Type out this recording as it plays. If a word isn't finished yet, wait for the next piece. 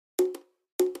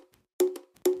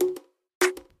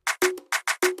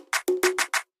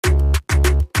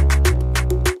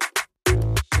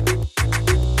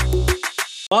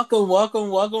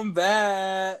Welcome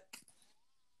back.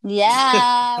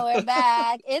 Yeah, we're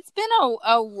back. It's been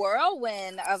a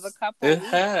whirlwind of a couple It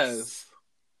weeks. has.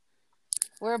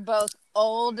 We're both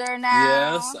older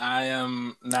now. Yes, I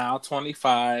am now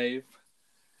 25.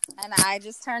 And I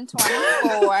just turned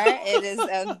 24. It is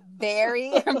a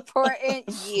very important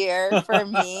year for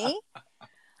me.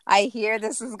 I hear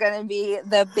this is going to be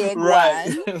the big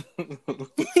one.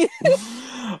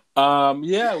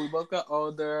 Yeah, we both got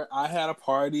older. I had a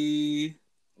party.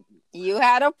 You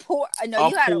had a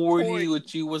party.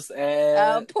 Which you was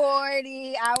at. A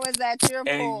party. I was at your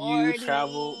party. And you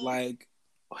traveled like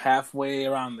halfway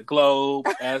around the globe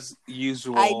as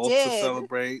usual to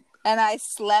celebrate. And I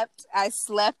slept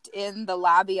in the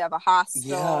lobby of a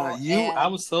hostel. Yeah, I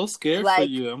was so scared for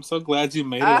you. I'm so glad you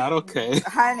made it out okay.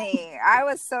 Honey, I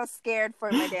was so scared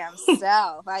for my damn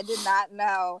self. I did not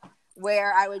know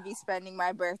where I would be spending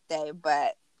my birthday,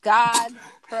 but God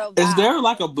provided. Is there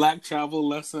like a Black travel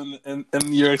lesson in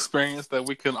your experience that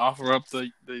we can offer up to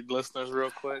the listeners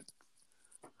real quick?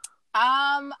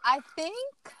 I think,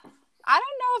 I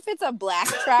don't know if it's a Black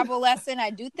travel lesson. I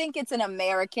do think it's an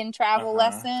American travel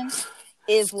lesson.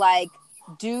 Is like,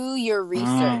 do your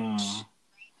research.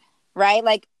 Right?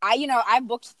 Like, I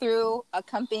booked through a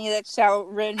company that shall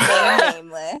remain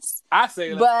nameless. I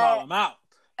say let's call them out.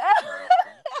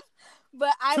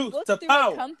 But I booked through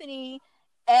a company,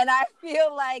 and I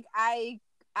feel like I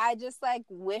just like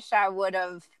wish I would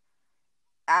have,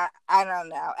 I don't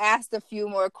know, asked a few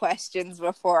more questions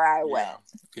before I went.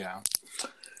 Yeah.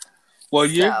 Well,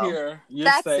 you're here.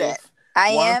 You're safe. It. I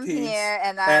am here,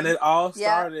 and it all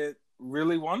started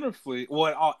really wonderfully. Well,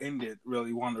 it all ended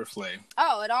really wonderfully.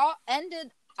 Oh, it all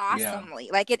ended awesomely.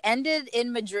 Yeah. Like, it ended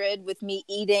in Madrid with me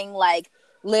eating like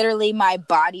literally my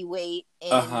body weight in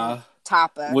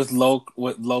tapas with low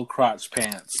crotch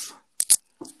pants,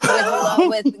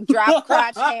 with drop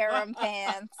crotch harem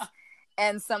pants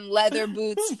and some leather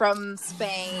boots from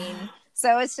Spain.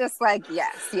 So it's just like,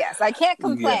 yes. I can't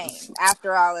complain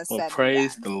after all is said and done.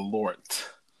 Praise the Lord.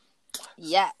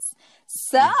 Yes.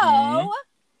 So,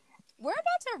 we're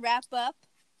about to wrap up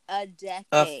a decade.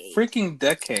 A freaking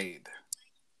decade.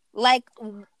 Like,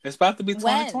 it's about to be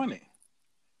 2020.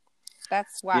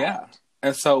 That's wild. Yeah.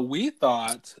 And so we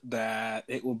thought that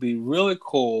it would be really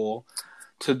cool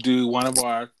to do one of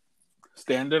our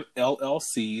standard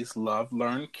LLCs, Love,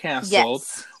 Learn, Canceled.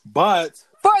 Yes. But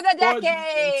for the decade.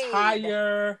 The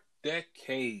entire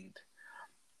decade.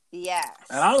 Yes.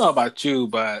 And I don't know about you,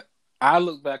 but I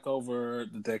look back over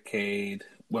the decade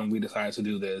when we decided to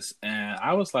do this, and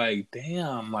I was like,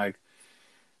 damn, like,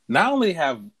 not only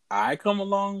have I come a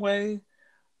long way,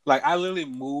 like, I literally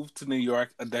moved to New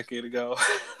York a decade ago.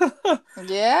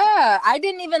 Yeah. I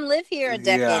didn't even live here a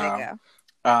decade ago.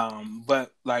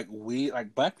 But like, we,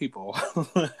 like, Black people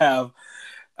have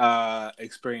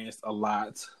experienced a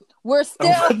lot. We're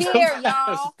still here,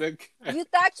 y'all. You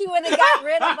thought you would have got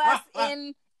rid of us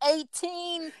in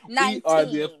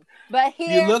 1819. But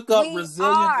here you look up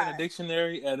resilient in a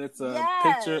dictionary, and it's a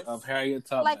picture of Harriet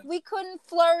Tubman. Like, we couldn't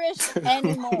flourish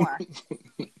anymore.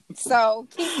 So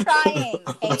keep trying,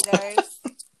 haters.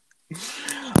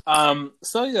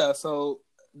 So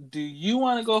do you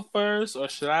want to go first, or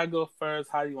should I go first?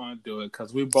 How do you want to do it?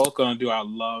 Because we're both going to do our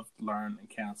Love, Learn, and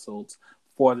Canceled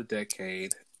for the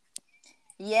decade.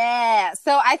 Yeah.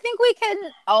 So I think we can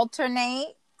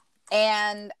alternate.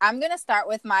 And I'm going to start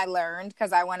with my learned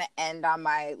because I want to end on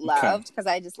my loved because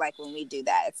I just like when we do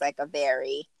that. It's like a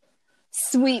very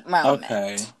sweet moment.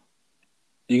 Okay. So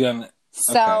you're going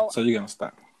to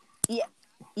start. Yeah.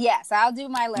 Yes, I'll do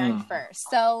my learned first.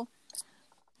 So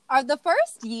the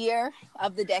first year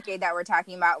of the decade that we're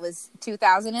talking about was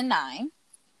 2009.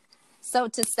 So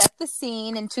to set the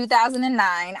scene, in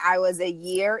 2009, I was a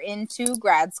year into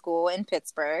grad school in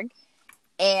Pittsburgh,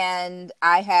 and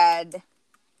I had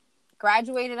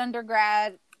graduated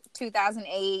undergrad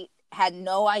 2008, had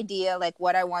no idea like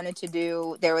what I wanted to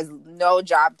do. There was no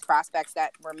job prospects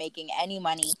that were making any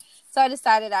money. So I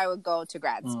decided I would go to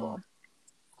grad school.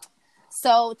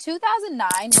 So 2009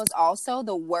 was also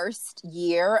the worst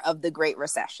year of the Great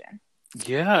Recession.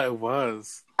 Yeah, it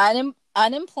was.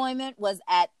 Unemployment was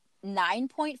at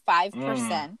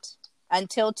 9.5%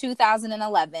 until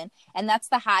 2011. And that's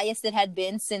the highest it had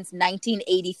been since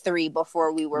 1983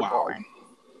 before we were born.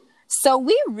 So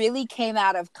we really came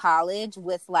out of college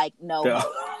with like no money.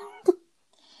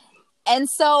 And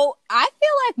so I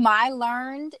feel like my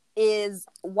learned is,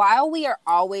 while we are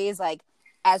always like,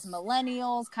 as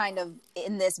millennials, kind of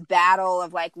in this battle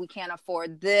of like, we can't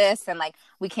afford this and like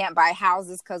we can't buy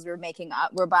houses because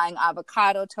we're buying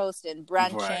avocado toast and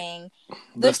brunching. Right.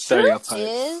 The truth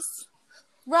is,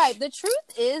 Right. The truth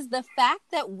is the fact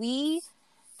that we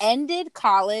ended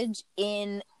college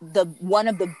in one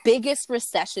of the biggest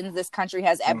recessions this country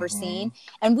has ever seen,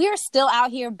 and we are still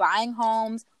out here buying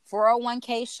homes,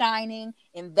 401k shining,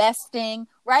 investing,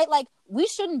 right? Like, we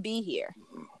shouldn't be here.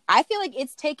 I feel like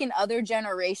it's taken other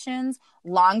generations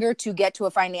longer to get to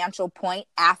a financial point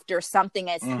after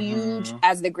something as huge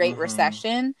as the Great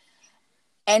Recession,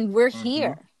 and we're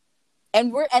here.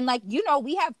 And like, you know,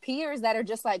 we have peers that are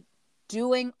just like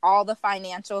doing all the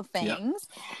financial things,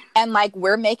 and like,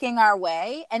 we're making our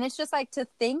way. And it's just like, to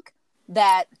think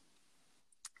that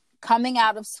coming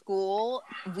out of school,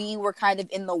 we were kind of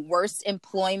in the worst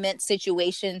employment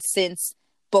situation since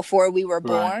before we were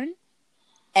born,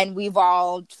 and we've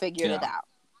all figured it out.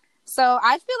 So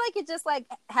I feel like it just like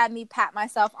had me pat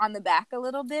myself on the back a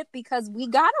little bit, because we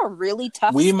got a really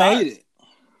tough start.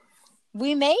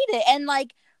 We made it. And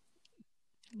like,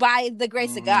 by the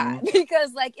grace of God,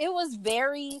 because like, it was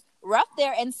very rough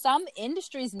there, and some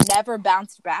industries never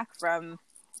bounced back from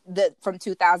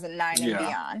 2009 and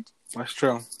beyond. That's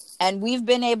true. And we've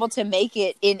been able to make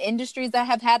it in industries that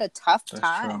have had a tough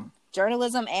time. True.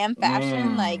 Journalism and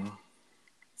fashion, like,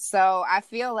 so I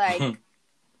feel like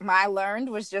my learned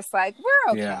was just like,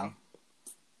 we're okay. Yeah.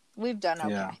 We've done okay.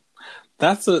 Yeah.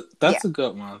 That's a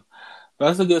good one.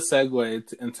 That's a good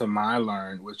segue into my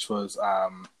learn, which was,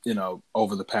 you know,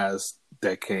 over the past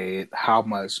decade,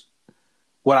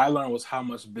 what I learned was how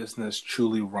much business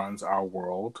truly runs our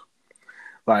world.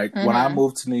 Like, when I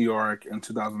moved to New York in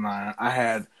 2009, I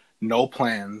had no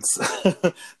plans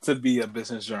to be a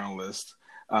business journalist.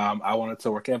 I wanted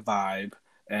to work at Vibe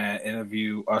and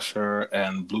interview Usher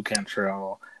and Blue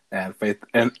Cantrell and Faith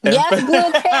and Blue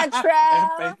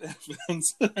Cantrell and Faith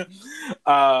Evans,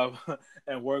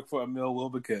 and work for Emil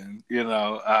Wilbekin, you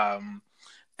know,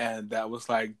 and that was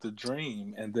like the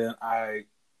dream. And then I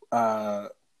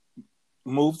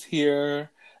moved here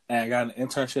and I got an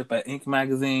internship at Inc.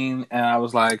 magazine, and I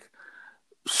was like,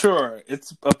 sure,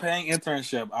 it's a paying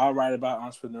internship. I'll write about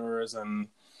entrepreneurs and,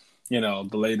 you know,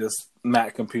 the latest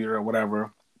Mac computer or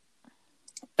whatever.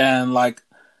 And like,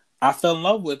 I fell in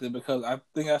love with it because I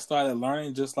think I started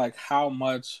learning just like how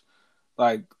much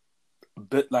like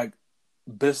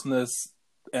business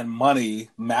and money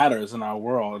matters in our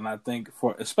world. And I think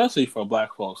especially for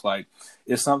Black folks, like,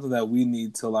 it's something that we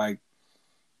need to like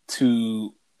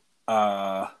to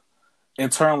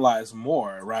internalize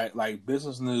more, right? Like,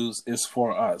 business news is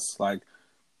for us. Like,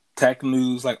 tech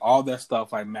news, like, all that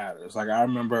stuff like matters. Like, I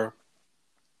remember,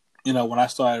 you know, when I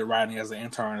started writing as an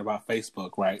intern about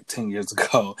Facebook, right, 10 years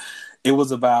ago, it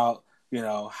was about, you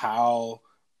know, how,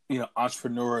 you know,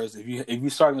 entrepreneurs, if you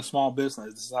start a small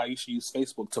business, this is how you should use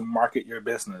Facebook to market your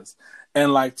business.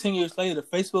 And like 10 years later,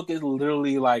 Facebook is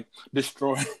literally like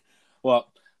destroying.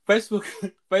 Well,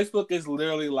 Facebook is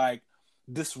literally like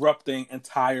disrupting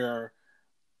entire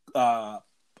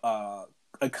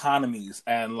economies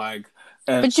and like.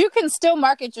 But you can still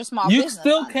market your small business. You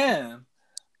still can.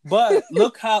 But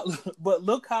look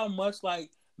how much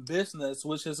like business,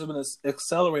 which has been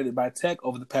accelerated by tech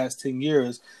over the past 10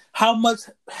 years, how much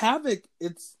havoc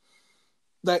it's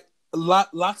like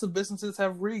lots of businesses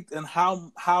have wreaked, and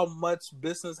how much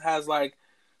business has like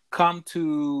come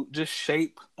to just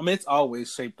shape. I mean, it's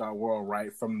always shaped our world,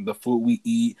 right? From the food we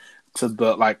eat to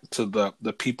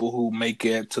the people who make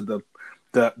it, to the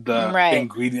right.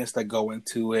 ingredients that go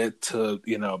into it, to,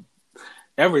 you know,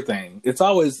 everything. It's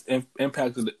always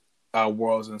impacted our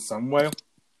worlds in some way,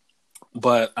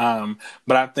 but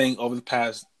I think over the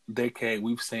past decade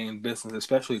we've seen business,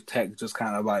 especially tech, just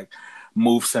kind of like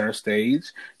move center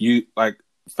stage. You like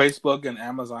Facebook and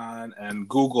Amazon and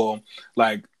Google,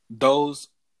 like those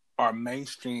are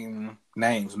mainstream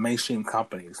names, mainstream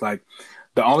companies. Like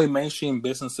the only mainstream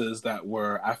businesses that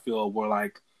were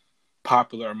like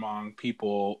popular among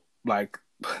people like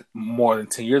more than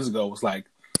 10 years ago was like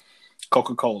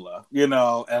Coca-Cola, you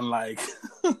know, and like,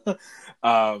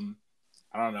 I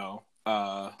don't know,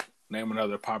 name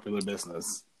another popular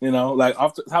business, you know, like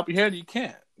off the top of your head, you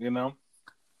can't, you know?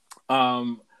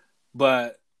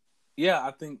 But yeah,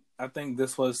 I think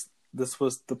this was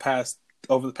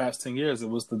over the past 10 years, it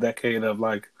was the decade of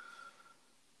like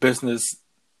business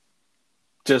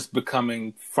just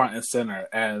becoming front and center.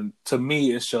 And to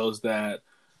me, it shows that,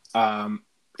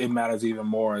 it matters even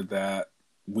more that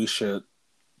we should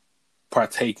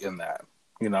partake in that,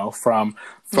 you know, from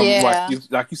like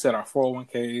you said, our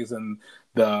 401ks and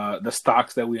the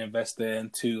stocks that we invest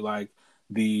in, to like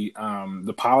the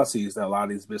policies that a lot of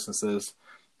these businesses,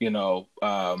 you know,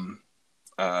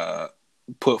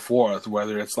 put forth,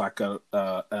 whether it's like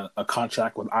a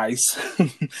contract with ICE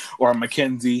or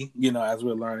McKinsey, you know, as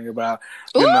we're learning about,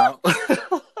 you know.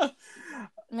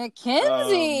 You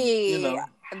Mackenzie, know,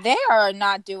 they are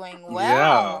not doing yeah.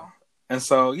 well. And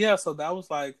so, yeah, so that was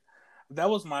like, that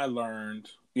was my learned,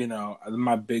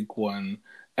 my big one.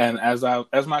 And as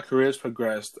my career's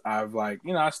progressed, I've like,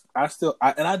 I still,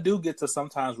 and I do get to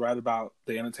sometimes write about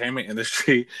the entertainment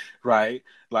industry, right?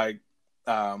 Like,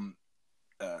 um,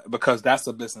 because that's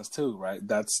a business too, right?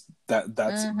 That's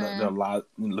the lot.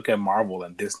 Look at Marvel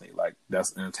and Disney, like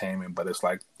that's entertainment, but it's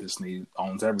like Disney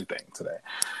owns everything today.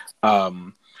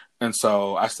 And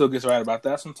so I still get to write about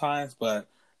that sometimes, but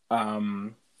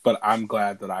I'm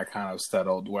glad that I kind of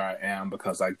settled where I am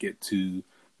because I get to,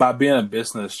 by being a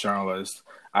business journalist,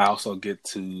 I also get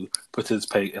to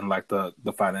participate in like the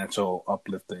financial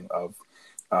uplifting of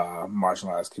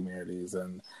marginalized communities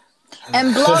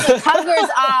And blow the covers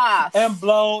off. and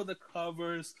blow the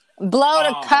covers Blow the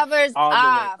off, covers all the way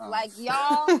off. off. Like,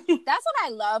 y'all, that's what I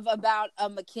love about a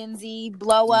Mackenzie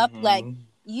blow up. Like,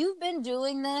 you've been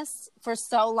doing this for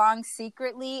so long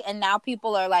secretly, and now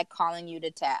people are like calling you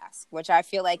to task, which I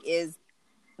feel like is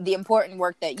the important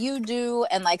work that you do.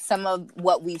 And like some of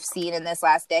what we've seen in this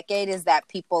last decade is that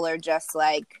people are just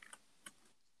like,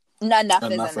 enough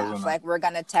is enough. Like, we're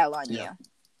going to tell on you.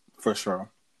 For sure.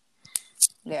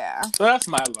 Yeah. So that's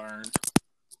my learn.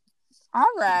 All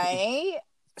right.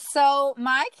 So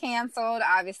my canceled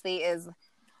obviously is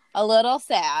a little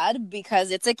sad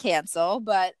because it's a cancel,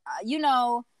 but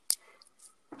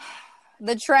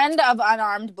the trend of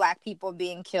unarmed Black people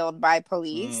being killed by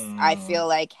police, I feel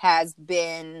like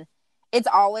it's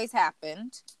always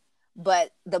happened,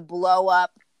 but the blow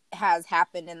up has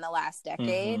happened in the last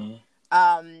decade.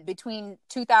 Between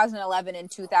 2011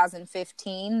 and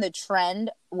 2015, the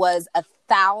trend was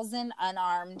 1,000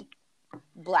 unarmed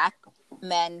Black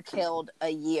men killed a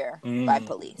year by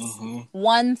police.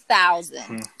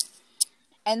 1,000.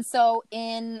 And so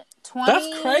in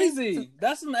That's crazy.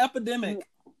 That's an epidemic.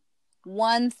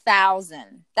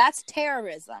 1,000. That's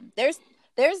terrorism. There's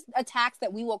attacks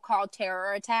that we will call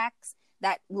terror attacks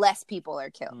that less people are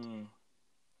killed.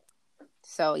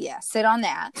 So yeah, sit on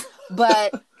that.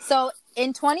 But so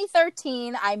in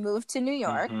 2013, I moved to New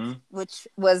York, which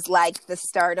was like the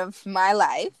start of my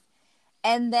life.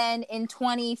 And then in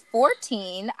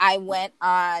 2014, I went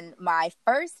on my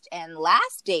first and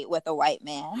last date with a white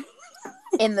man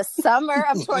in the summer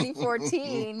of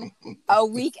 2014, a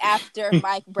week after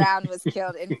Mike Brown was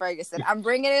killed in Ferguson. I'm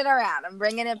bringing it around. I'm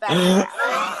bringing it back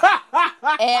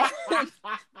around.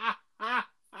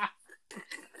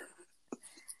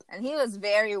 And he was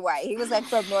very white. He was like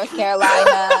from North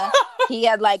Carolina. He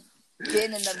had like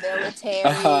been in the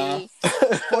military.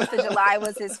 4th of July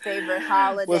was his favorite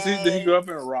holiday. Did he grow up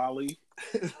in Raleigh?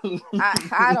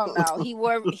 I don't know.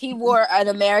 He wore an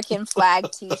American flag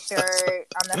T-shirt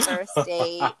on the first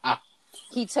date.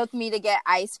 He took me to get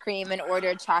ice cream and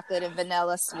ordered chocolate and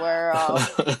vanilla swirl.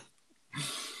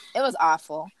 It was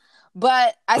awful.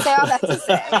 But I say all that to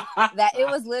say that it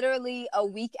was literally a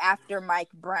week after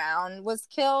Mike Brown was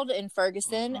killed in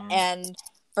Ferguson. And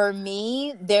for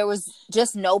me, there was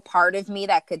just no part of me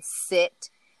that could sit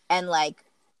and like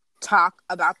talk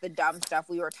about the dumb stuff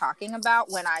we were talking about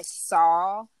when I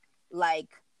saw like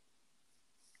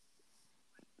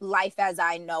life as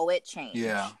I know it change.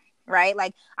 Yeah. Right?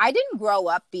 Like I didn't grow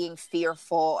up being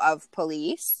fearful of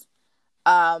police.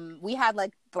 We had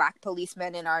like Black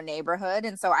policemen in our neighborhood,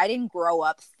 and so I didn't grow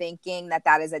up thinking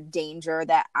that is a danger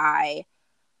that I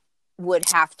would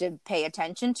have to pay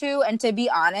attention to. And to be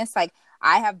honest, like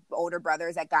I have older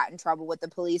brothers that got in trouble with the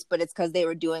police, but it's because they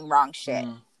were doing wrong shit.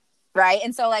 Right.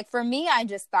 And so like for me, I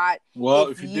just thought, well,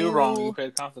 if you do wrong, you pay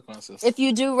the consequences. If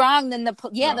you do wrong, then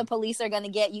the police are going to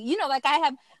get you. You know, like I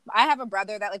have a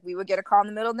brother that like we would get a call in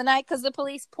the middle of the night because the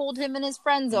police pulled him and his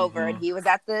friends over, and he was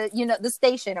at the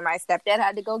station, and my stepdad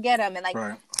had to go get him. And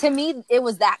like to me, it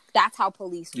was that's how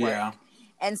police work. Yeah.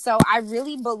 And so I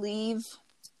really believe,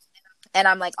 and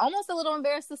I'm like almost a little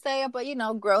embarrassed to say it, but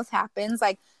growth happens.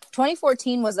 Like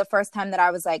 2014 was the first time that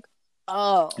I was like,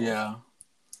 oh yeah.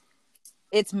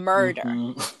 It's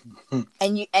murder.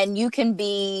 And you can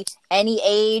be any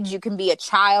age, you can be a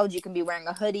child, you can be wearing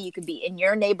a hoodie, you could be in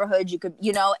your neighborhood, you could,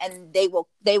 and they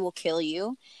will kill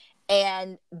you.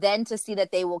 And then to see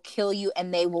that they will kill you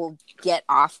and they will get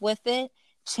off with it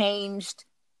changed.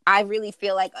 I really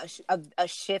feel like a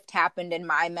shift happened in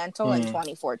my mental in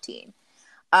 2014.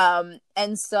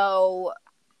 And so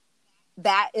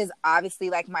that is obviously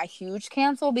like my huge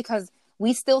cancel, because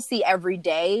we still see every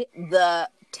day the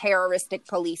terroristic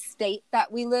police state that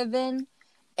we live in,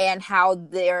 and how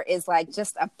there is like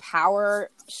just a power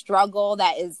struggle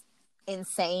that is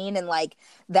insane, and like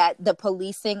that the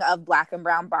policing of Black and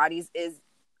brown bodies is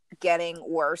getting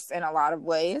worse in a lot of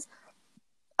ways.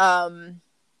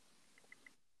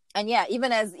 And yeah,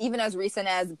 even as recent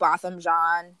as Botham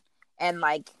Jean and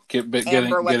like Amber, what's getting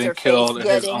her face, killed in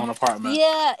his own apartment.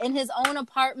 Yeah, in his own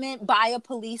apartment by a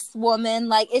policewoman.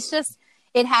 Like, it's just,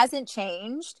 it hasn't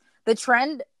changed. The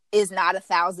trend is not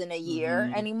 1,000 a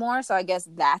year anymore, so I guess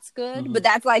that's good. But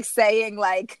that's like saying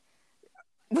like,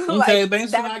 okay,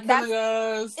 thanks for not killing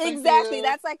us. Exactly.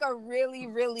 That's like a really,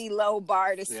 really low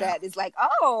bar to set. It's like,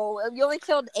 oh, you only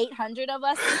killed 800 of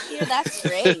us this year? That's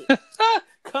great.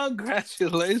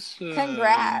 Congratulations.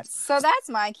 Congrats. So that's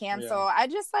my cancel. Yeah. I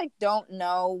just like don't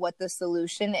know what the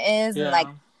solution is. Yeah. And like,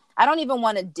 I don't even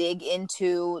want to dig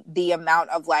into the amount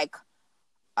of like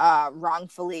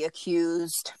wrongfully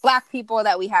accused Black people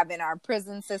that we have in our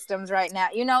prison systems right now.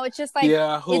 You know, it's just like,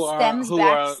 it stems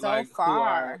back so far. Who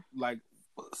are like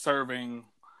serving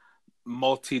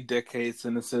multi-decade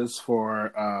sentences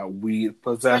for weed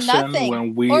possession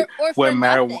when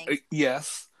marijuana,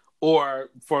 yes, or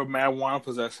for marijuana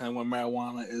possession when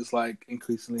marijuana is like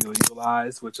increasingly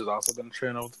legalized, which has also been a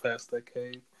trend over the past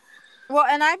decade. Well,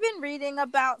 and I've been reading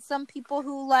about some people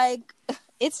who like,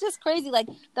 it's just crazy. Like,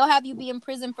 they'll have you be in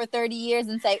prison for 30 years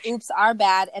and say, oops, our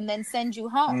bad, and then send you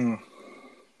home.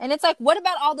 And it's like, what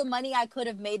about all the money I could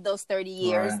have made those 30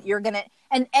 years? Right. You're gonna,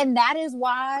 and that is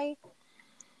why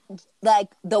like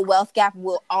the wealth gap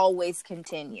will always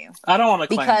continue. I don't want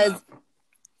to claim that.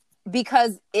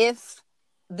 Because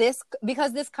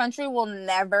this country will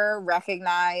never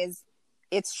recognize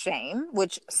its shame,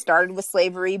 which started with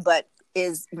slavery but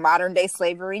is modern day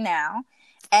slavery now.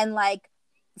 And like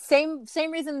same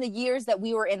reason the years that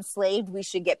we were enslaved we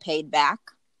should get paid back,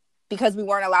 because we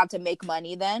weren't allowed to make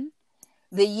money then.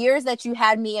 The years that you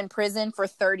had me in prison for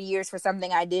 30 years for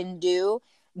something I didn't do,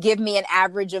 give me an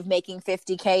average of making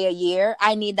 $50K a year.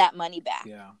 I need that money back.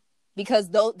 Yeah. Because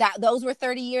those were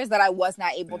 30 years that I was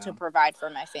not able to provide for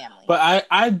my family. But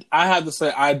I have to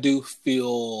say, I do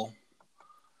feel,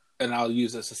 and I'll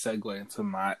use this as a segue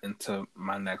into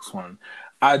my next one.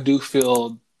 I do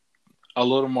feel a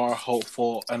little more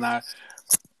hopeful, and I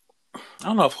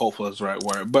don't know if hopeful is the right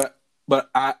word, but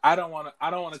I don't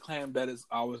want to claim that it's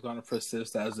always going to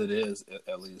persist as it is,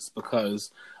 at least,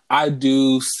 because I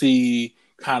do see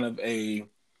kind of a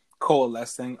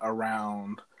coalescing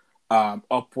around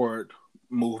upward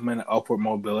movement, upward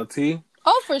mobility.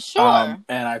 Oh, for sure.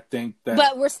 And I think that,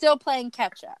 but we're still playing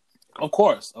catch up. Of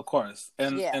course,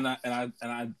 and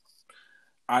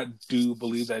I do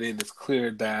believe that it is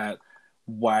clear that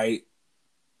white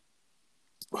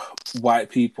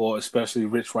people, especially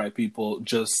rich white people,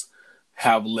 just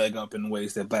have leg up in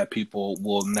ways that Black people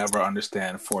will never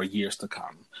understand for years to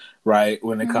come, right?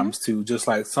 When it comes to just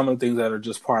like some of the things that are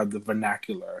just part of the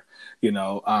vernacular, you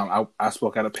know. I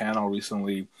spoke at a panel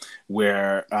recently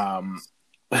where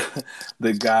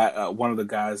the guy, one of the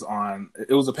guys on,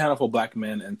 it was a panel for Black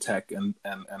men in tech and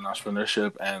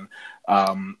entrepreneurship, and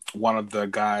one of the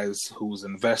guys who was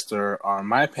an investor on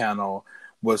my panel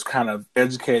was kind of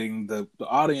educating the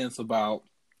audience about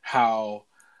how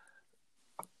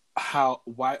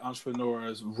white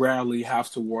entrepreneurs rarely have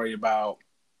to worry about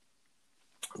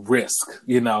risk,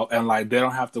 you know, and like they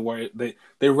don't have to worry,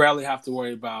 they rarely have to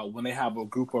worry about when they have a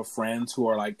group of friends who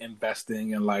are like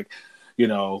investing and like, you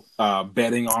know,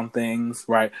 betting on things,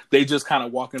 right? They just kind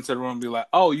of walk into the room and be like,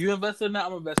 oh, you invested in that?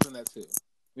 I'm investing in that too,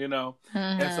 you know?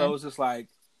 And so it's just like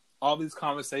all these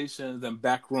conversations and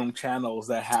backroom channels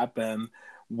that happen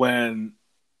when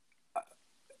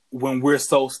we're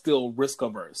so still risk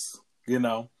averse, you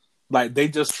know? Like they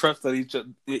just trusted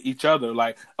each other.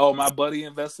 Like, oh, my buddy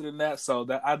invested in that, so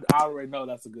that I already know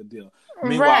that's a good deal.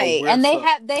 Meanwhile, right? And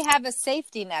they have a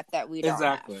safety net that we don't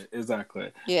have.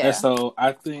 Exactly. Yeah. And so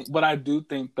I do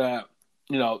think that,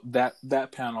 you know,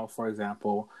 that panel, for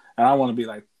example, and I want to be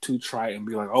like too trite and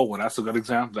be like, oh, well, that's a good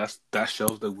example. That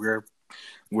shows that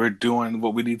we're doing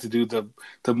what we need to do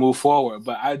to move forward.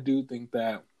 But I do think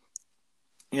that,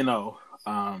 you know,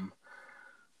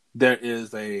 there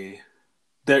is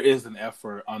an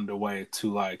effort underway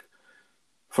to like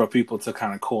for people to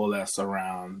kind of coalesce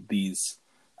around these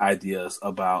ideas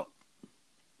about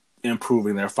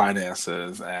improving their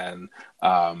finances and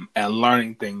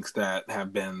learning things that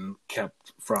have been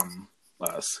kept from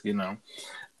us, you know.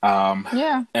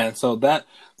 Yeah. And so that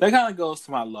kind of goes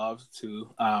to my loves too.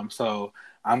 So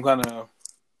I'm gonna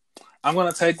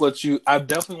take what I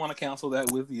definitely want to cancel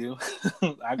that with you.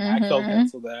 I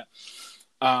co-cancel that.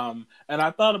 And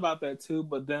I thought about that too,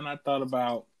 but then I thought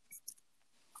about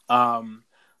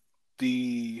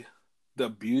the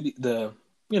beauty,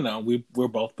 you know, we're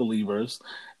both believers,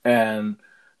 and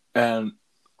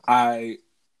I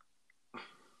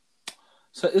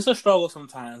So it's a struggle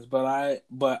sometimes, but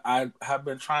I have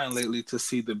been trying lately to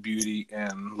see the beauty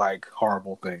in like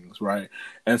horrible things, right?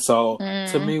 And so to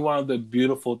Mm. me, one of the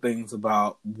beautiful things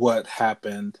about what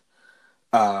happened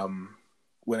um,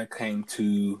 when it came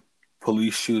to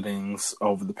police shootings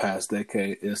over the past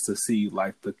decade is to see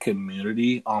like the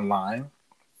community online.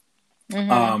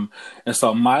 Mm-hmm. And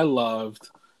so my loved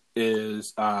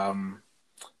is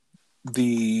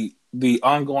the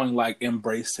ongoing like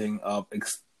embracing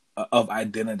of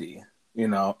identity, you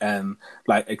know, and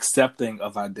like accepting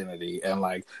of identity, and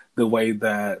like the way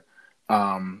that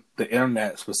the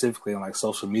internet specifically and like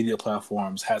social media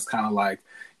platforms has kind of like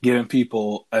given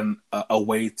people a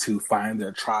way to find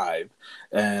their tribe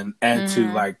and to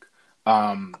Mm-hmm. like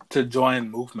to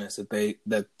join movements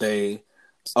that they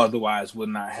otherwise would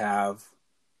not have,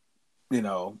 you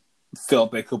know,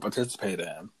 felt they could participate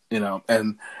in, you know,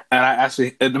 and I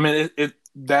actually, I mean, it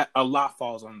that a lot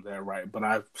falls on there, right? But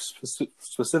I've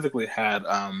specifically had,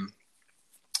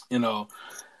 you know,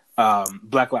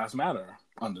 Black Lives Matter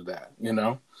under that, you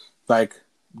know, like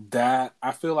that.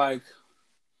 I feel like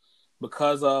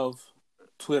because of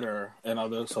Twitter and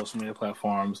other social media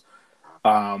platforms,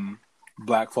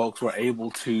 Black folks were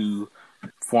able to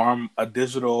form a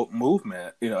digital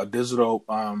movement, you know, a digital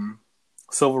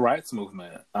civil rights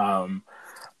movement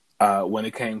when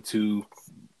it came to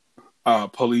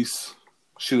police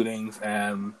shootings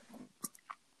and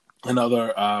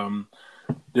other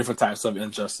different types of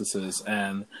injustices.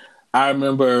 And I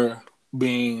remember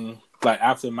being like,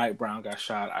 after Mike Brown got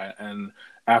shot, and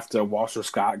after Walter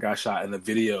Scott got shot, and the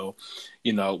video,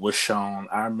 you know, was shown,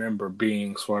 I remember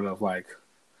being sort of like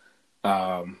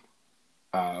um,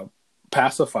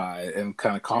 pacified and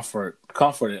kind of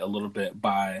comforted a little bit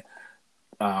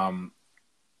um,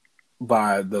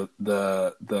 by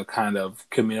the kind of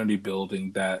community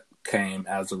building that came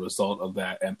as a result of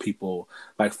that, and people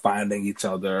like finding each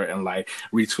other and like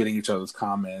retweeting each other's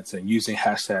comments and using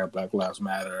hashtag Black Lives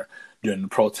Matter during the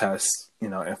protests, you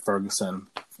know, in Ferguson.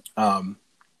 Um,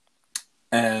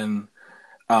 and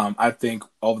I think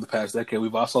over the past decade,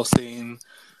 we've also seen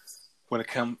when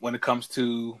it comes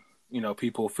to, you know,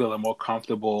 people feeling more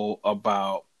comfortable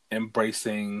about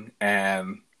embracing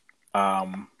and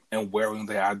wearing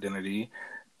their identity,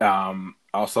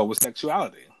 also with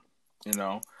sexuality, you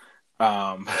know.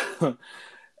 Um,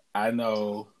 I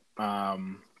know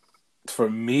for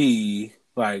me,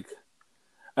 like,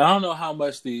 I don't know how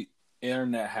much the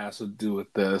internet has to do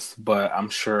with this, but I'm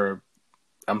sure,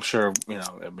 you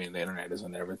know, I mean, the internet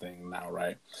isn't everything now,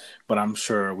 right? But I'm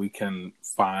sure we can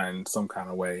find some kind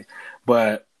of way.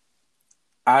 But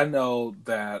I know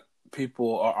that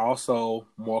people are also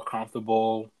more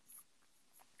comfortable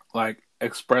like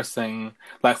expressing,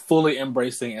 like fully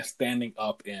embracing and standing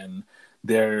up in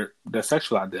their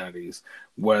sexual identities,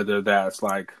 whether that's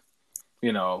like,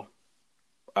 you know,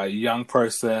 a young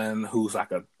person who's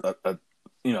like a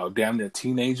you know, damn near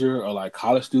teenager, or like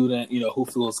college student, you know, who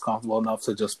feels comfortable enough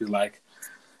to just be like,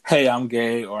 hey, I'm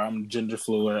gay, or I'm gender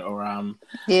fluid, or I'm,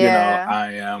 you know,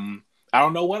 Yeah. I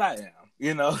don't know what I am.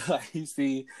 You know, like you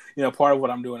see, you know, part of what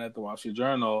I'm doing at the Wall Street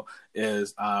Journal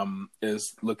is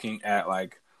looking at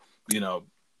like, you know,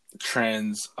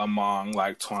 trends among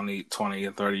like 20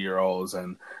 and 30 year olds,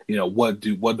 and you know, what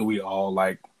do we all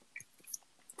like,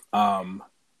 um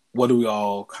what do we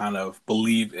all kind of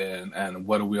believe in, and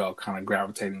what are we all kind of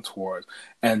gravitating towards,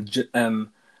 and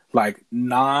like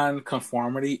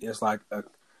non-conformity is like a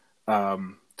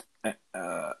um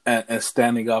and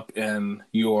standing up in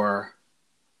your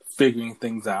figuring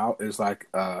things out is like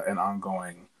an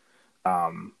ongoing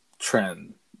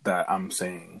trend that I'm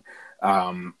seeing,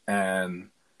 and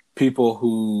people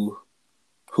who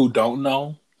don't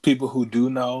know, people who do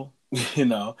know, you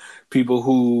know, people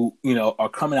who, you know, are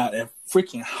coming out in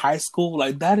freaking high school.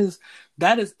 Like it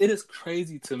is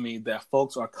crazy to me that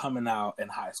folks are coming out in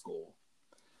high school.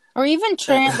 Or even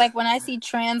trans, like when I see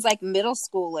trans like middle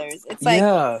schoolers, it's like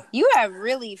Yeah. you have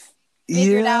really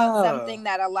figured out Yeah. something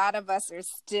that a lot of us are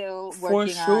still For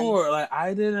working on. sure. Like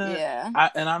I didn't Yeah.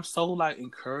 and I'm so like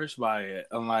encouraged by it,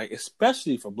 and like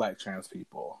especially for Black trans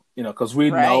people, you know, because we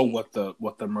know Right.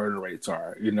 what the murder rates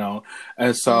are, you know.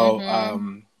 And so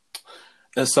Mm-hmm.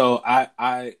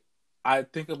 I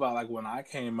think about like when I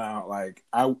came out, like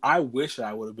I wish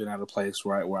I would have been at a place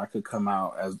where I could come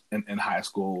out as in high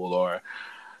school, or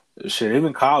shit,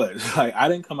 even college. Like I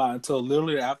didn't come out until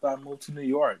literally after I moved to New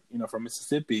York, you know, from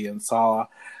Mississippi, and saw,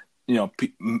 you know,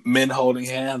 men holding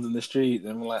hands in the street,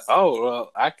 and I'm like, oh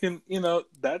well, I can, you know,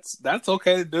 that's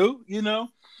okay to do, you know.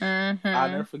 I'll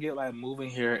never Mm-hmm. forget like moving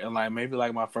here, and like maybe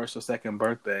like my first or second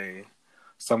birthday,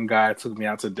 some guy took me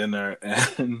out to dinner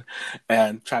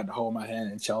and tried to hold my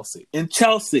hand in Chelsea. In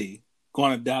Chelsea.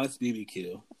 going to Dallas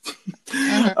BBQ.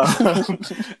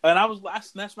 And I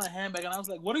snatched my handbag and I was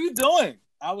like, what are you doing?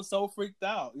 I was so freaked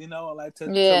out, like to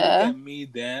look at me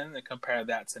then and compare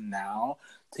that to now,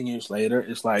 10 years later,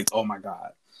 it's like, oh my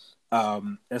God.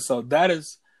 And so that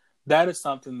is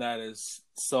something that is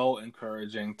so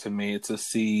encouraging to me to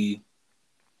see,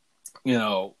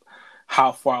 how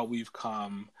far we've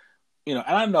come, and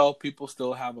I know people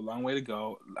still have a long way to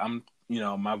go.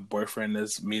 My boyfriend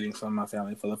is meeting some of my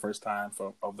family for the first time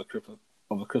over the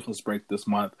Christmas break this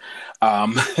month.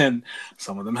 And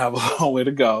some of them have a long way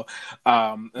to go.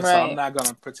 And so I'm not going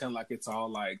to pretend like it's all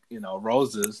like,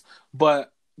 roses,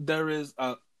 but there is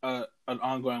an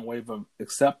ongoing wave of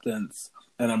acceptance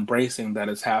and embracing that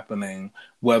is happening,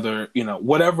 whether,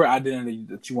 whatever identity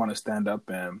that you want to stand up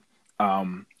in,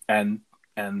 and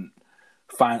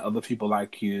find other people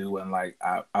like you. And like,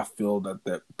 I feel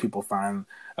that people find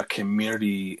a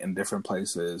community in different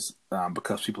places,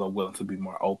 because people are willing to be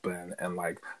more open and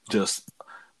like just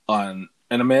and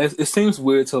I mean, it seems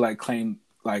weird to like claim,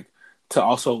 like to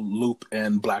also loop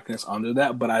in Blackness under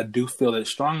that, but I do feel it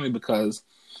strongly because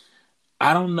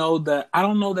I don't know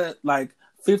that like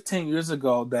 15 years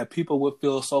ago that people would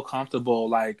feel so comfortable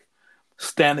like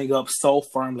standing up so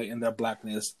firmly in their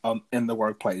Blackness in the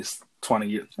workplace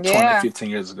 15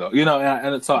 years ago,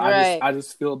 and so I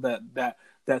just feel that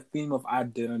theme of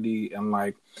identity and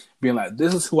like being like,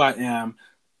 this is who I am,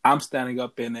 I'm standing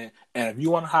up in it, and if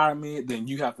you want to hire me, then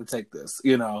you have to take this,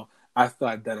 I feel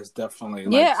like that is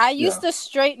definitely I used to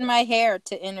straighten my hair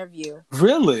to interview.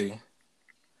 Really?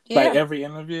 Like every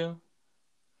interview?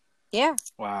 Yeah.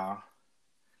 Wow.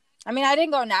 I mean, I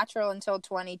didn't go natural until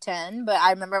 2010, but I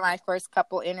remember my first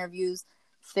couple interviews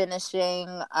finishing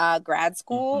grad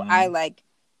school. I like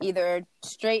either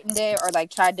straightened it or like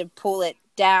tried to pull it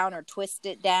down or twist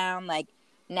it down. Like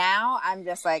now I'm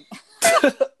just like,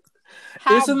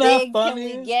 how Isn't big that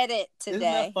funny? can we get it today? Isn't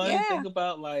that funny? Think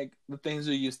about like the things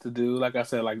you used to do. Like I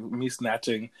said, like me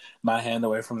snatching my hand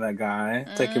away from that guy,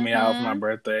 taking me out for my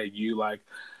birthday. You like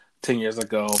 10 years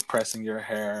ago pressing your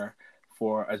hair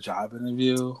for a job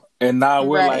interview, and now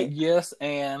we're like, yes,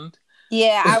 and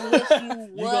I wish you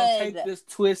would. You're gonna take this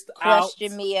twist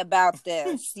question me about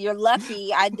this. You're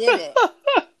lucky I did it.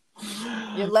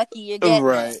 You're lucky you're getting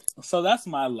it. So that's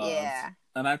my love. Yeah.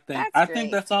 And I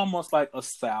think that's almost like a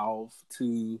salve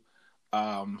to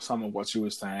some of what you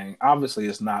were saying. Obviously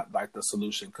it's not like the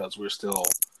solution because we're still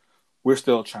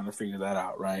trying to figure that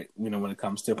out, right? When it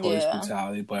comes to police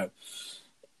brutality. But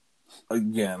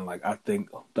again, like I think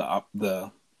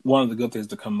the one of the good things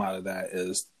to come out of that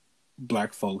is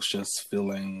Black folks just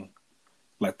feeling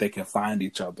like they can find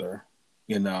each other,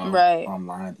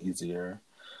 online easier.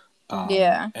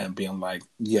 And being like,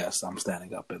 yes, I'm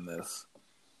standing up in this.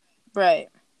 Right.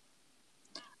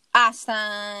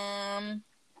 Awesome.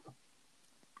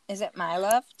 Is it my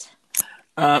left?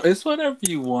 It's whatever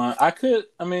you want.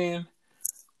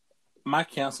 My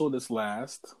canceled is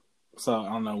last, so I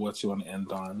don't know what you want to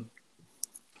end on.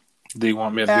 Do you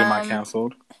want me to do my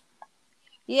canceled?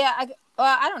 Yeah,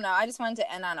 I don't know. I just wanted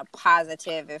to end on a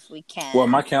positive if we can. Well,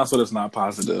 my cancel is not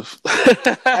positive.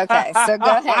 Okay, so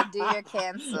go ahead, do your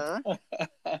cancel.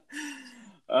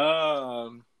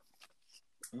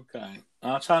 Okay.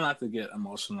 I'll try not to get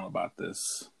emotional about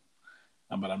this,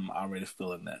 but I'm already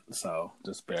feeling it, so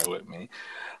just bear with me.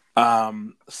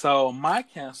 So my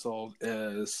cancel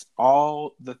is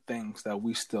all the things that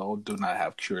we still do not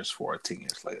have cures for 10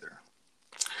 years later.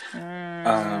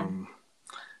 And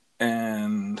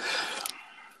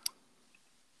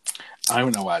I don't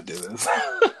even know why I do this.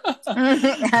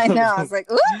 I know. I was like,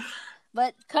 ooh,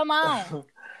 but come on.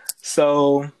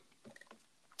 So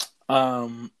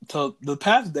the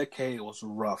past decade was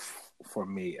rough for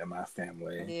me and my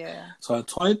family. Yeah. So in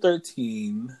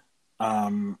 2013,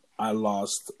 I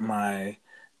lost my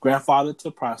grandfather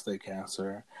to prostate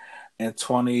cancer, and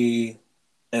 3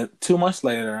 months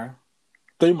later,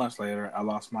 I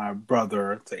lost my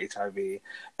brother to HIV,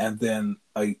 and then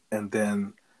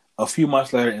a few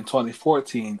months later, in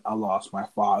 2014, I lost my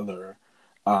father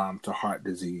to heart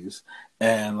disease.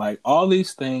 And like all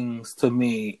these things to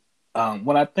me,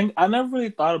 when I never really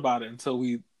thought about it until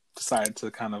we decided to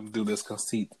kind of do this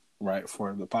conceit, right,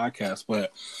 for the podcast.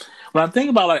 But when I think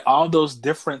about like all those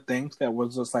different things that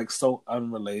was just like so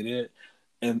unrelated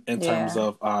in terms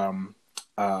of,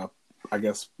 I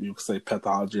guess you could say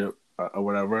pathology or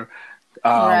whatever.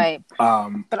 Right.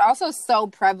 But also so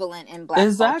prevalent in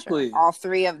Black culture. All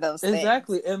three of those things.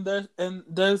 Exactly. And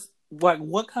there's like,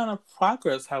 what kind of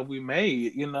progress have we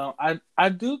made? I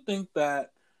do think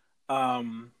that,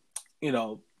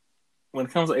 when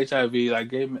it comes to HIV,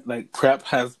 like PrEP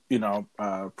has,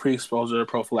 pre-exposure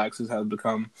prophylaxis has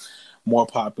become more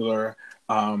popular.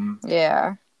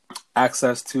 Yeah.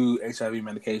 Access to HIV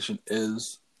medication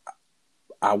is,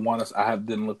 I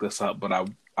didn't look this up, but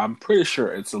I'm pretty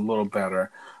sure it's a little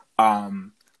better.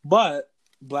 But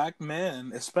Black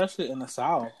men, especially in the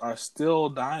South, are still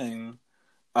dying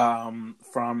from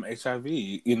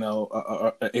HIV.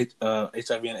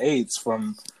 HIV and AIDS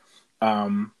from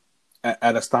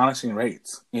at astonishing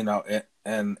rates.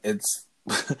 And it's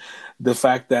the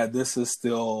fact that this is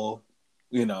still,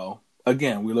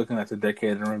 again, we're looking at the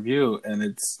decade in review, and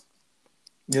it's,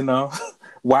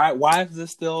 why is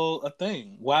this still a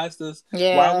thing? Why are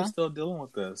we still dealing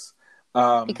with this?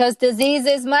 Because disease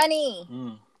is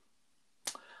money.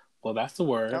 Well, that's the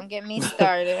word. Don't get me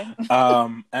started.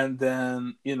 And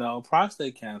then,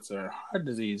 prostate cancer, heart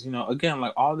disease, again,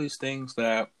 like all these things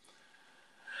that,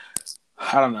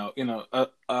 I don't know,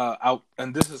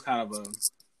 and this is kind of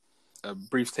a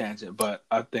brief tangent, but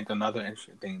I think another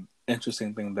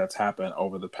interesting thing that's happened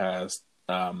over the past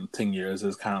 10 years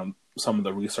is kind of some of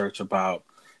the research about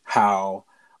how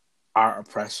our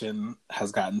oppression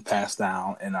has gotten passed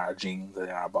down in our genes and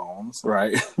in our bones,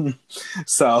 right?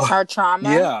 So our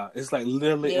trauma, yeah, it's like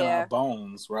literally in our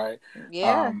bones, right?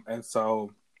 Yeah. And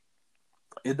so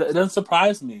it doesn't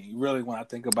surprise me really when I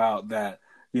think about that.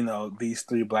 These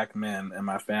 3 Black men in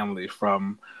my family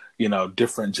from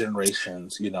different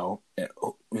generations,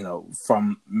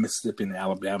 from Mississippi and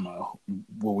Alabama,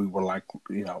 where we were like,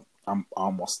 I'm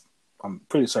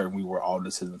pretty certain we were all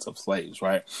descendants of slaves,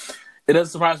 right? It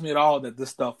doesn't surprise me at all that this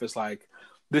stuff is like,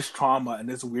 this trauma and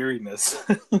this weariness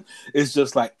is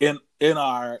just like in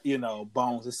our,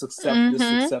 bones. This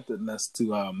susceptibleness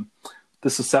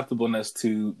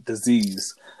to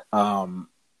disease,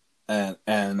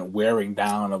 and wearing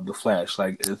down of the flesh.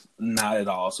 Like, it's not at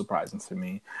all surprising to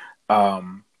me.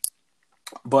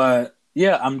 But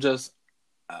yeah, I'm just,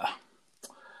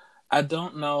 I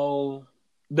don't know.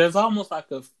 There's almost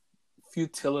like a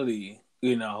futility,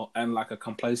 and like a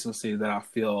complacency that I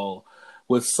feel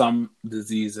with some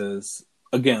diseases.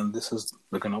 Again, this is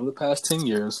looking over the past 10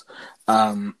 years,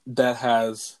 that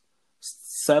has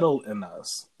settled in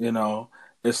us.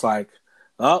 It's like,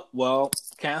 oh, well,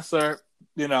 cancer,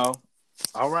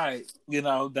 all right,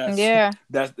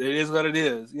 that it is what it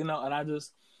is, and I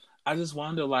just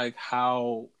wonder, like,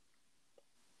 how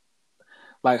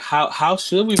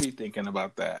should we be thinking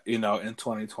about that, in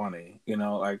 2020,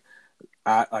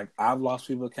 I've lost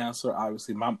people with cancer.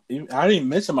 Obviously, I didn't even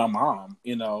mention my mom.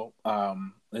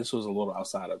 This was a little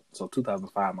outside of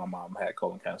 2005. My mom had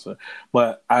colon cancer,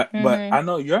 but I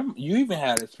know you even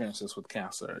had experiences with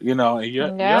cancer. And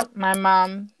my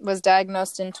mom was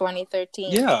diagnosed in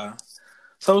 2013. Yeah,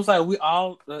 so it's like we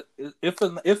all,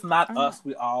 if not us,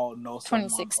 we all know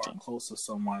someone or are close to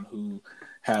someone who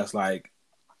has, like,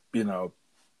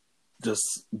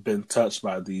 just been touched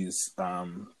by these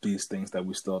things that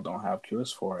we still don't have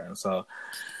cures for. And so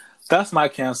that's my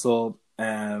canceled,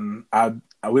 and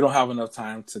we don't have enough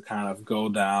time to kind of go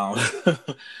down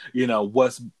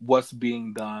what's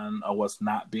being done or what's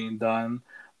not being done,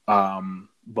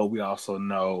 but we also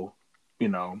know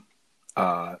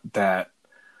that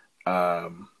I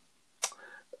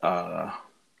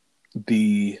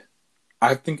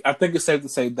think it's safe to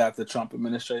say that the Trump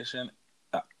administration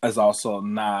is also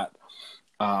not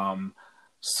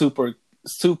super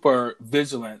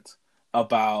vigilant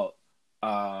about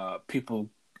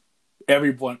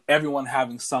everyone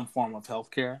having some form of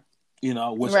healthcare,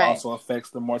 which also affects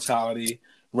the mortality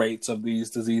rates of these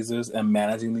diseases and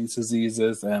managing these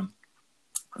diseases. And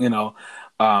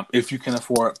if you can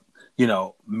afford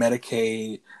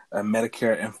Medicaid,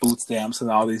 Medicare, and food stamps,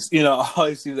 and all these things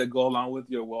that go along with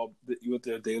your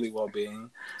daily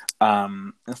well-being,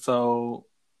 and so.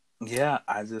 Yeah,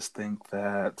 I just think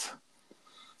that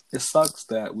it sucks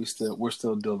that we're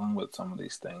still dealing with some of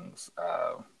these things.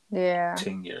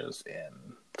 10 years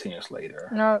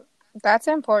later. No, that's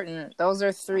important. Those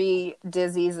are 3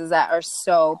 diseases that are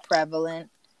so prevalent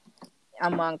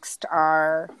amongst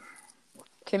our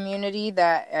community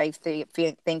that I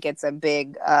think it's a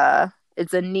big,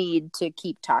 it's a need to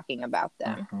keep talking about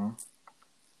them. Mm-hmm.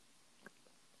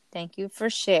 Thank you for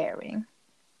sharing.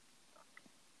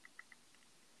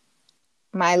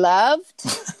 My loved?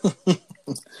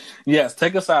 Yes,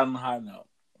 take us out on a high note.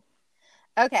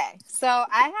 Okay, so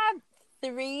I have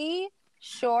 3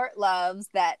 short loves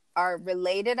that are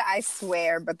related, I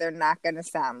swear, but they're not going to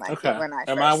sound like it when I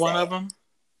Am I one of them?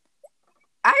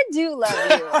 I do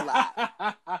love you a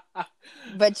lot.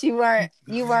 But you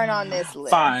weren't on this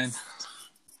list. Fine.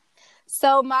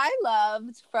 So my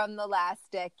loves from the last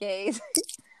decade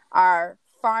are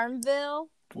Farmville,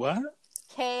 What?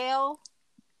 kale,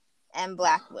 and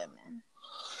black women.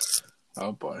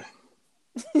 Oh boy.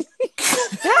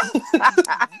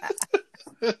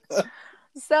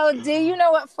 So, do you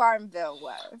know what Farmville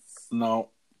was? No.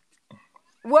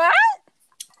 What?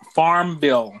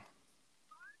 Farmville.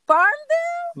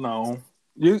 Farmville? No.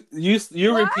 You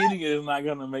What? repeating it is not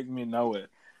gonna make me know it.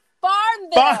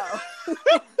 Farmville.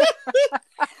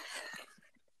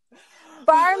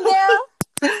 Farmville?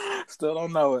 Still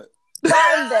don't know it.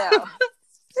 Farmville.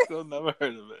 Still never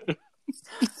heard of it.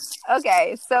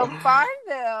 Okay, so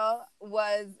Farmville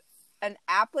was an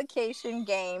application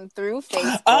game through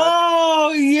Facebook.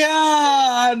 Oh yeah,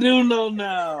 I do know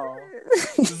now.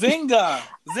 Zynga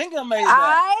made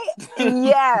that.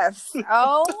 Yes.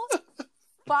 Oh,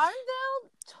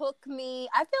 Farmville took me.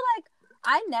 I feel like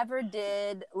I never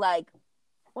did like,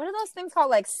 what are those things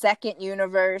called? Like Second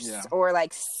Universe or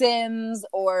like Sims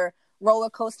or Roller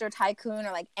Coaster Tycoon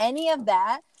or like any of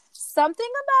that. Something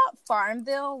about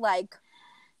Farmville like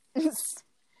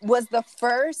was the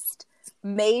first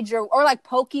major, or like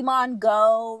Pokemon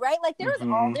Go, right? Like there was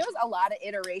a lot of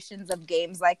iterations of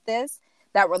games like this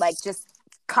that were like just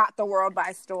caught the world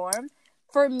by storm.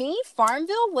 For me,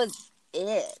 Farmville was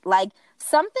it. Like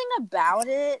something about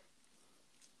it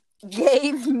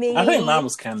gave me. I think mine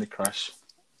was Candy Crush.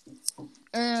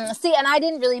 See, and I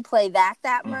didn't really play that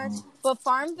much, but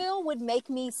Farmville would make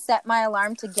me set my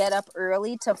alarm to get up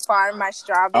early to farm my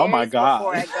strawberries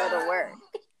before I go to work.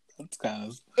 That's kind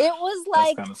of. It was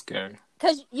like kind of scary.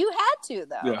 Because you had to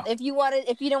though. Yeah. If you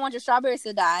didn't want your strawberries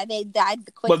to die, they died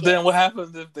the quickest. But then what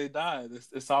happens if they die?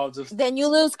 It's all just. Then you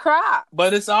lose crop.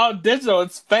 But it's all digital.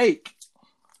 It's fake.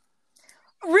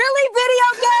 Really,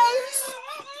 video games?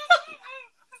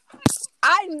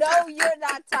 I know you're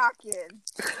not talking.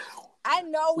 I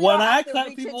know we when don't I have to cut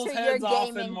reach people's into heads your off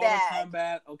gaming in Mortal bag.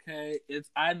 Kombat, okay,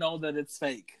 I know that it's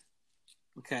fake.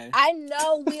 Okay. I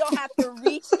know we don't have to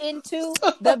reach into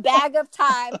the bag of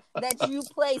time that you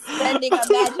play spending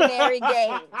imaginary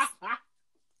games.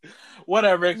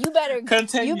 Whatever. You better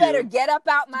continue. You better get up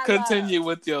out my Continue love.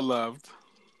 with your love.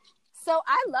 So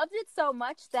I loved it so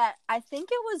much that I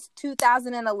think it was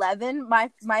 2011.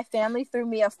 My family threw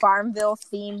me a Farmville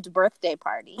themed birthday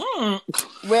party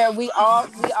where we all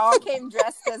came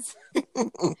dressed as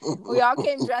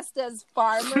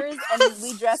farmers, and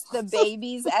we dressed the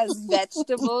babies as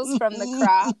vegetables from the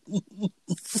crop,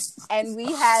 and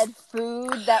we had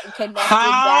food that connected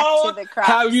back to the crop.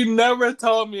 Have you never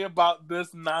told me about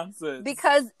this nonsense?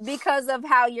 Because of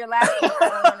how you're laughing, I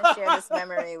don't want to share this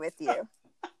memory with you.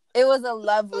 It was a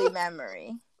lovely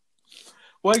memory.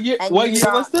 What year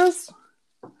was this?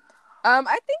 I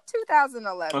think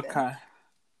 2011. Okay.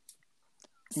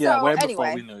 So, way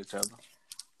before we knew each other.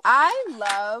 I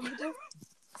loved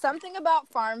something about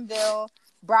Farmville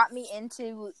brought me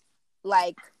into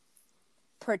like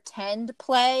pretend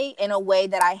play in a way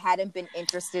that I hadn't been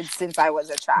interested since I was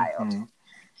a child. Mm-hmm.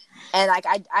 And like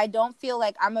I don't feel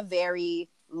like I'm a very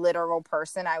literal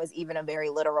person. I was even a very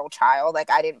literal child.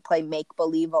 Like I didn't play make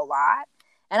believe a lot.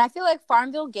 And I feel like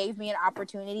Farmville gave me an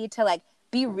opportunity to like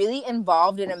be really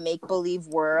involved in a make believe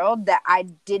world that I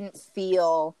didn't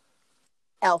feel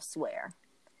elsewhere.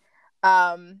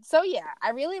 So yeah,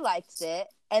 I really liked it.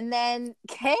 And then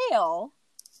Kale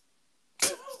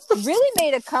really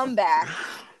made a comeback.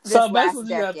 So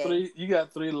basically you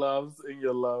got three loves in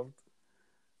your love.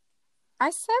 I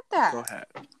said that. Go ahead.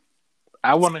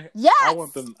 I want to. Yes.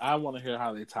 I want to hear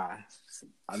how they tie.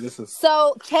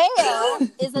 So kale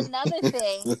is another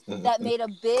thing that made a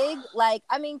big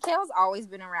kale's always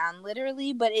been around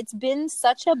literally, but it's been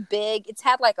such a big. It's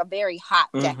had like a very hot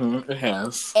decade. Mm-hmm, it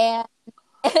has. And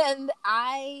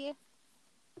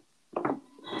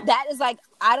that is like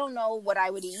I don't know what I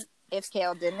would eat if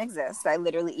kale didn't exist. I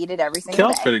literally eat it every single day.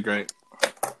 Kale's pretty great.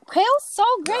 Kale's so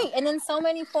great, and in so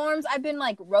many forms. I've been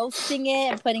like roasting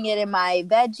it and putting it in my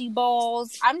veggie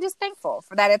bowls. I'm just thankful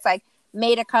for that. It's like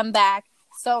made a comeback,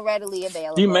 so readily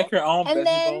available. Do you make your own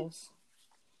veggie bowls?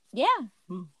 Yeah,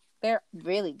 they're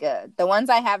really good. The ones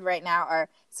I have right now are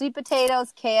sweet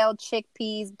potatoes, kale,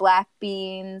 chickpeas, black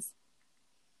beans,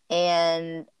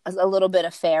 and a little bit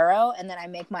of farro, and then I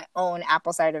make my own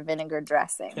apple cider vinegar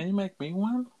dressing. Can you make me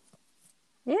one?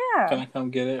 Yeah. Can I come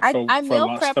get it I meal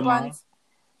lunch prep tomorrow?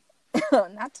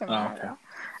 Not tomorrow. Oh, okay.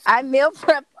 I meal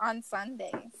prep on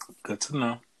Sundays. Good to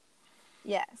know.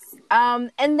 Yes.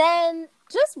 And then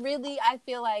just really, I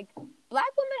feel like Black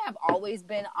women have always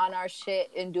been on our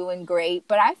shit and doing great.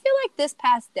 But I feel like this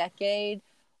past decade,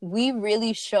 we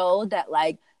really showed that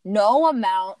like no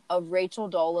amount of Rachel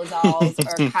Dolezals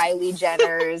or Kylie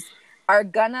Jenners are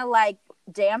gonna like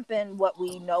dampen what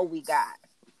we know we got.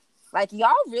 Like,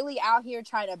 y'all really out here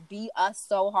trying to beat us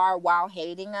so hard while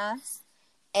hating us.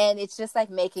 And it's just, like,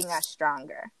 making us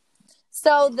stronger.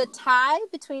 So the tie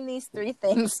between these three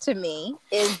things to me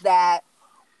is that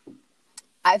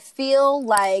I feel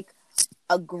like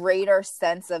a greater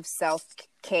sense of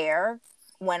self-care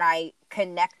when I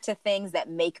connect to things that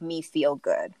make me feel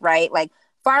good, right? Like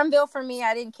Farmville for me,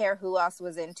 I didn't care who else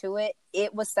was into it.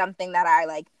 It was something that I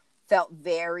like felt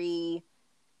very,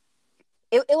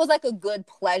 it was like a good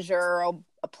pleasure,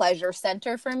 a pleasure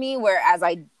center for me, whereas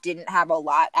I didn't have a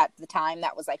lot at the time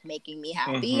that was like making me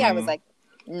happy. Mm-hmm. I was like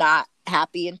not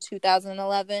happy in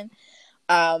 2011.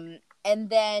 And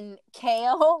then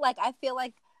Kale, like I feel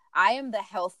like I am the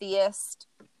healthiest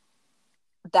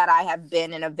that I have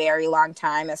been in a very long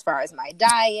time as far as my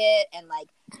diet, and like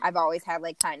I've always had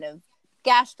like kind of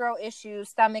gastro issues,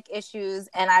 stomach issues,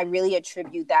 and I really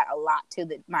attribute that a lot to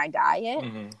my diet.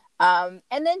 Mm-hmm.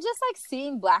 And then just like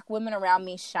seeing Black women around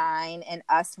me shine and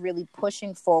us really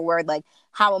pushing forward, like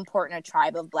how important a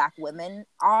tribe of Black women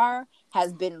are,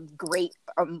 has been great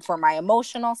for my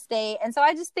emotional state. And so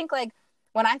I just think like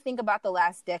when I think about the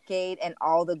last decade and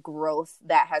all the growth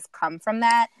that has come from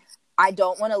that, I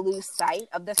don't want to lose sight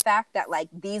of the fact that like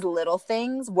these little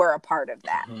things were a part of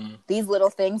that. Mm-hmm. These little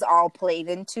things all played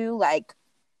into like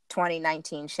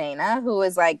 2019 Shayna, who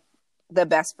is like the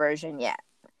best version yet.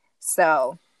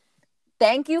 So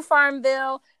thank you,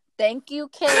 Farmville. Thank you,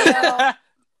 Kale.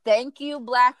 Thank you,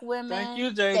 Black women. Thank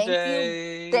you,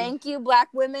 JJ. Thank you, Black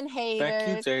women haters.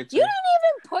 Thank you, JJ. You didn't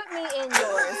even put me in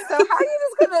yours. So how are you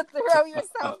just going to throw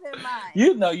yourself in mine?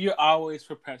 You know, you're always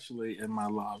perpetually in my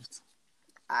loved.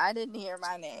 I didn't hear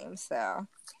my name, so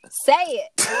say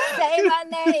it. Say my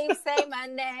name. Say my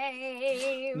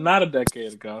name. Not a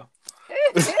decade ago.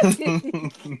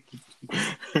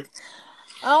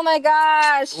 Oh my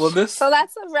gosh. Well, so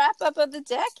that's a wrap up of the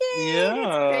decade. Yeah.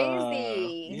 It's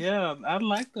crazy. Yeah, I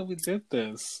like that we did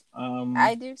this.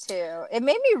 I do too. It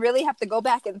made me really have to go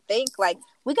back and think, like,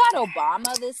 we got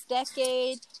Obama this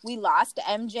decade. We lost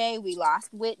MJ. We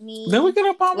lost Whitney. Did we get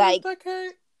Obama this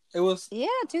decade? It was... Yeah,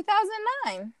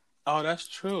 2009. Oh, that's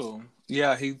true.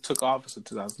 Yeah, he took office in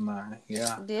 2009.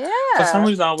 Yeah. Yeah. For some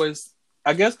reason,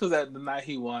 I guess because at the night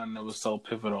he won, it was so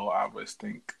pivotal, I always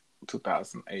think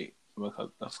 2008.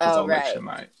 Because that's election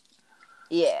night.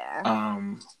 Yeah.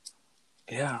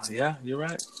 Yeah, you're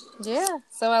right. Yeah.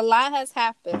 So a lot has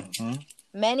happened. Mm-hmm.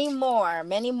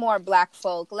 Many more Black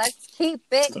folk. Let's keep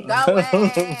it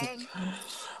going.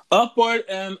 Upward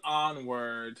and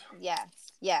onward.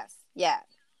 Yes.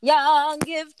 Young,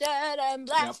 gifted, and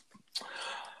Black. Yep.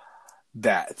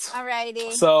 That.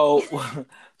 Alrighty.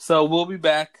 So we'll be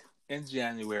back in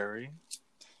January.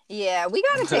 Yeah, we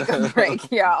gotta take a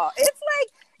break, y'all. It's like,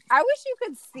 I wish you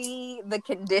could see the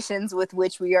conditions with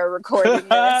which we are recording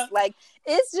this. Like,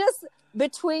 it's just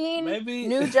between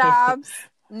new jobs,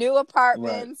 new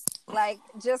apartments, right. Like,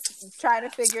 just trying to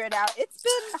figure it out. It's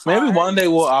been hard. Maybe one day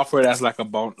we'll offer it as like a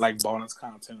bonus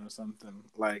content or something.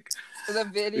 Like the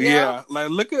video. Yeah, like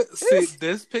see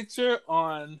this picture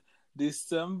on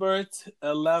December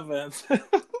 11th,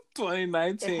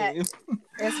 2019.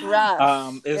 It's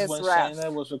rough. It's when rough.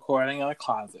 Shayna was recording in a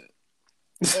closet.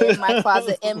 In my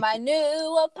closet, in my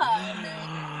new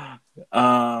apartment.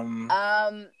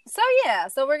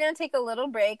 So we're gonna take a little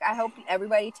break. I hope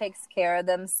everybody takes care of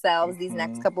themselves these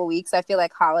next couple weeks. I feel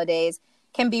like holidays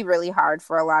can be really hard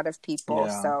for a lot of people.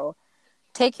 Yeah. So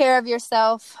take care of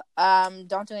yourself.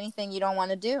 Don't do anything you don't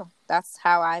want to do. That's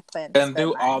how I plan to and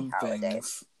do all the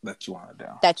things that you want to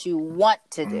do. That you want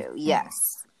to do,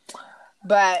 yes.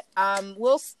 But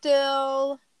we'll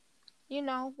still,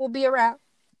 we'll be around.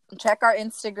 Check our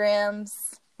Instagrams.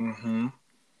 Mm-hmm.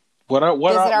 What are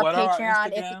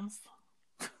Patreon Instagrams?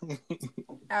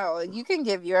 Oh, you can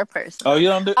give your personal. Oh, you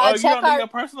don't do your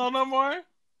personal no more? We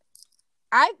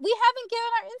haven't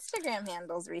given our Instagram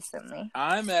handles recently.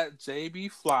 I'm at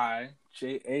JBFly,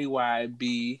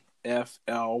 JAYBFLY,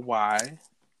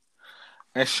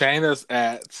 and Shayna's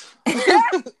at.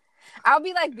 I'll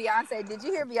be like Beyonce. Did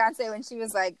you hear Beyonce when she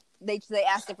was like, they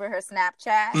asked her for her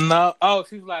Snapchat? No. Oh,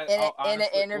 she's like in an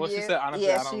interview. What she said, honestly,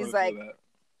 yeah, she's really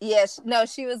like,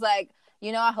 she was like,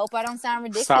 I hope I don't sound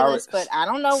ridiculous, but I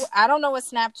don't know what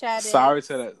Snapchat is. Sorry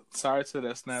to that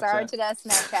Snapchat. Sorry to that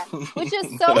Snapchat, which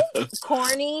is so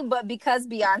corny, but because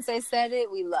Beyonce said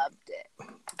it, we loved it.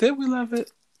 Did we love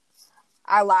it?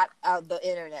 A lot of the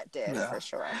internet did, for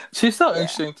sure. She's so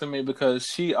interesting to me because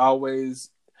she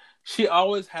always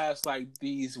has like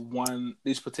these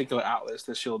particular outlets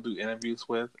that she'll do interviews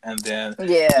with, and then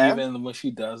even when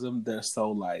she does them, they're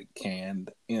so like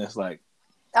canned. It's like,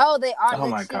 Oh, they are. Oh Like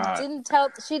my she God. didn't tell.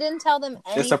 She didn't tell them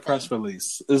anything. It's a press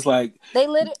release. It's like they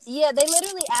literally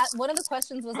asked. One of the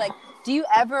questions was like, "Do you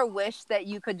ever wish that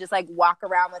you could just like walk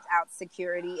around without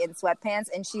security in sweatpants?"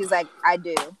 And she's like, "I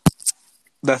do."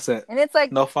 that's it. And it's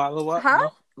like, No follow up. huh?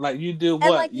 No, like you do And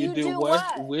what? like, You do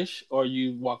what? wish, or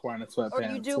you walk around in sweatpants, Or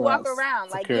you do walk around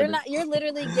like security. you're not. You're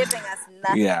literally giving us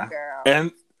nothing, Yeah. girl.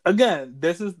 And again,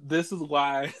 this is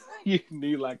why you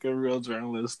need like a real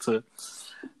journalist to.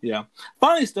 Yeah.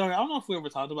 Funny story. I don't know if we ever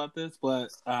talked about this, but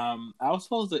I was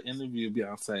supposed to interview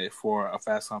Beyonce for a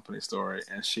Fast Company story,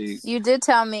 and You did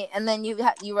tell me, and then you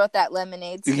wrote that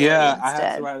Lemonade story yeah, instead. I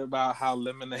had to write about how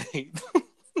Lemonade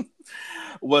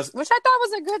was, which I thought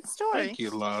was a good story. Thank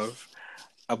you, love.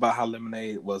 About how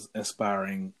Lemonade was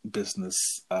inspiring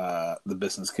business, the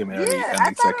business community and I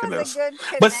executives. Thought it was a good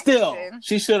connection. But still,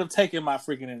 she should have taken my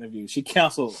freaking interview. She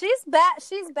canceled. She's bad.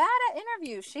 She's bad at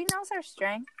interviews. She knows her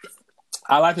strength.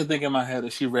 I like to think in my head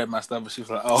that she read my stuff, but she was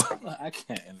like, "Oh, I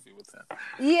can't interview with him."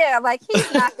 Yeah, like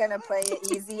he's not gonna play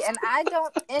it easy, and I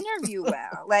don't interview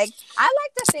well. Like I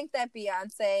like to think that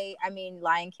Beyonce. I mean,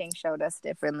 Lion King showed us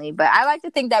differently, but I like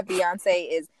to think that Beyonce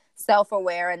is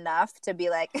self-aware enough to be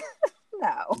like,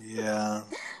 no, yeah,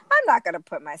 I'm not gonna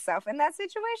put myself in that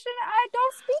situation. I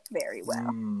don't speak very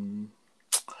well.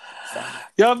 So.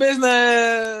 Your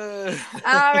business.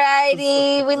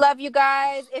 Alrighty, we love you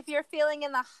guys. If you're feeling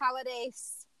in the holiday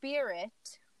spirit,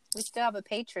 we still have a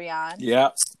Patreon.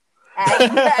 Yep.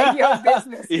 At Your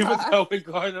Business. Even though we're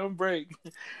going on break,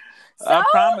 so I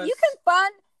promise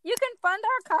you can fund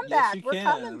our comeback. Yes, We're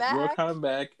coming back. We're coming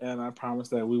back, and I promise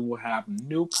that we will have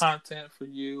new content for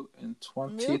you in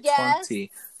 2020.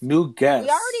 New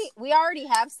guests. We already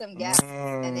have some guests,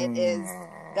 and it is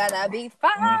gonna be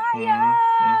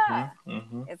fire.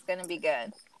 It's gonna be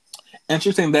good.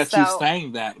 Interesting that you're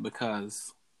saying that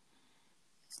because.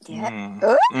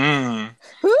 Yeah.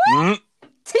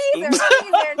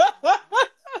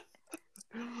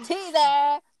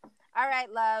 Teaser. All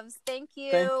right, loves. Thank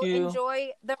you. Enjoy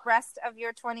the rest of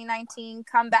your 2019.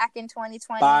 Come back in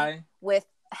 2020 Bye. with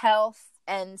health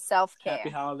and self-care. Happy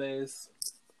holidays.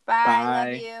 Bye.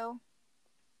 Love you.